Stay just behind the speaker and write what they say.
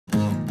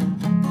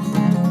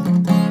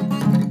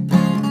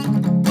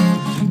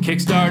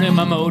Kickstarting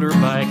my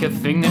motorbike, a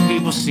thing that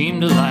people seem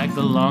to like.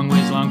 The long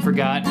ways long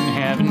forgotten,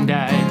 haven't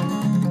died.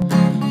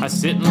 I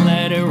sit and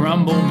let it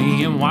rumble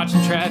me and watch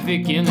the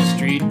traffic in the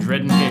street,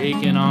 dreading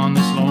taking on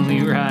this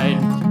lonely ride.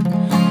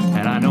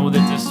 And I know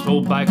that this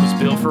old bike was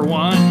built for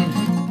one,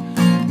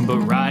 but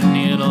riding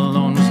it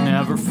alone was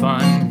never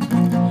fun.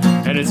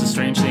 And it's a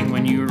strange thing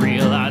when you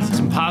realize it's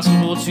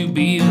impossible to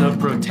be the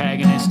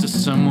protagonist of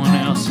someone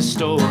else's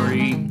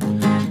story.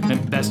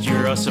 At best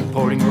you're a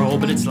supporting role,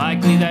 but it's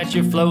likely that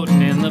you're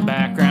floating in the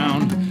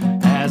background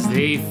as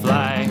they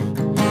fly.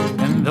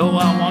 And though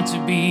I want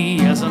to be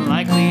as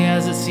unlikely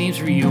as it seems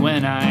for you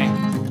and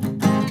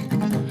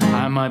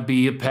I might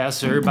be a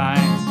passerby.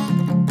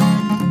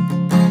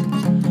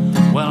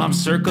 Well, I'm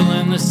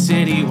circling the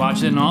city,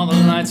 watching all the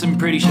lights in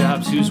pretty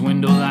shops whose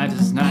window light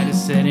as night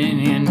is setting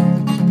in.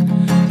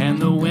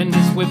 And the wind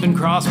is whipping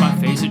across my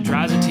face, it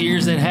dries the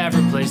tears that have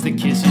replaced the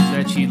kisses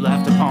that she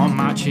left upon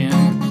my chin.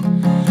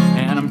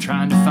 And I'm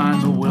trying to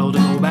find the will to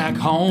go back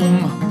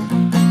home.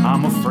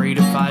 I'm afraid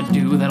if I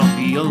do that I'll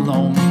be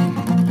alone.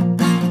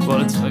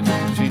 Well, it's like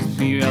you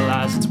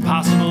realize it's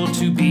possible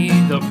to be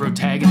the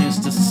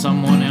protagonist of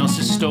someone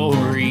else's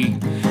story.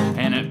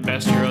 And at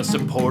best you're a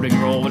supporting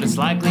role, but it's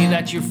likely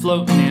that you're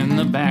floating in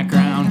the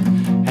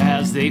background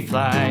as they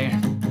fly.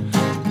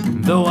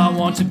 Though I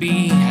want to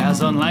be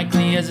as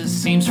unlikely as it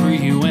seems for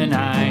you and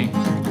I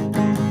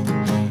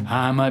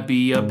might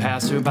be a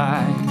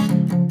passerby.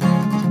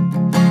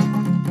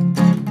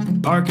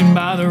 Parking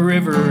by the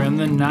river and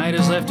the night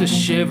has left a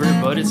shiver,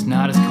 but it's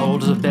not as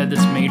cold as a bed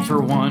that's made for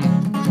one.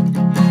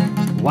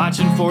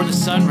 Watching for the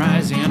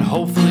sunrise and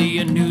hopefully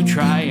a new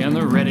try and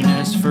the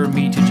readiness for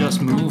me to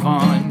just move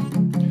on.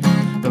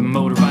 The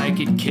motorbike,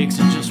 it kicks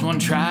in just one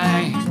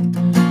try.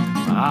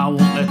 I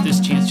won't let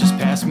this chance just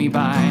pass me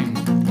by.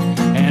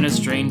 And a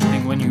strange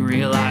thing when you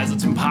realize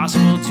it's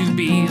impossible to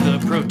be the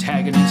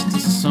protagonist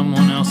of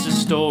someone else's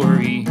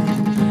story.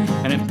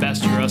 And at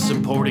best you're a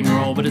supporting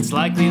role, but it's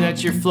likely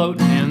that you're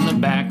floating in the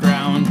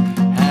background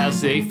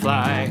as they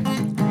fly.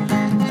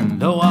 And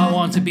though I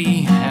want to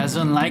be as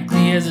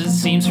unlikely as it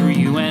seems for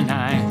you and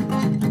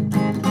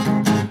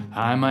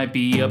I might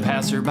be a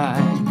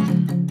passerby.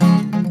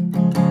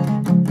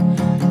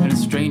 And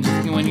it's strange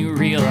when you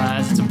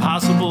realize it's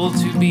impossible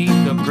to be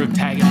the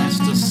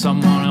protagonist of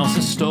someone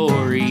else's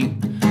story.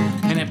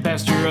 And at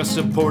best you're a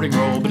supporting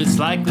role, but it's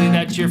likely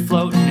that you're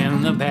floating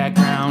in the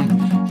background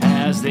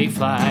as they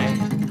fly.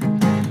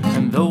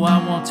 And though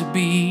I want to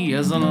be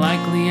as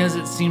unlikely as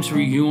it seems for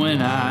you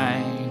and I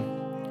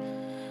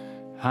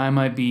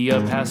might be a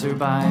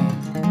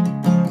passerby.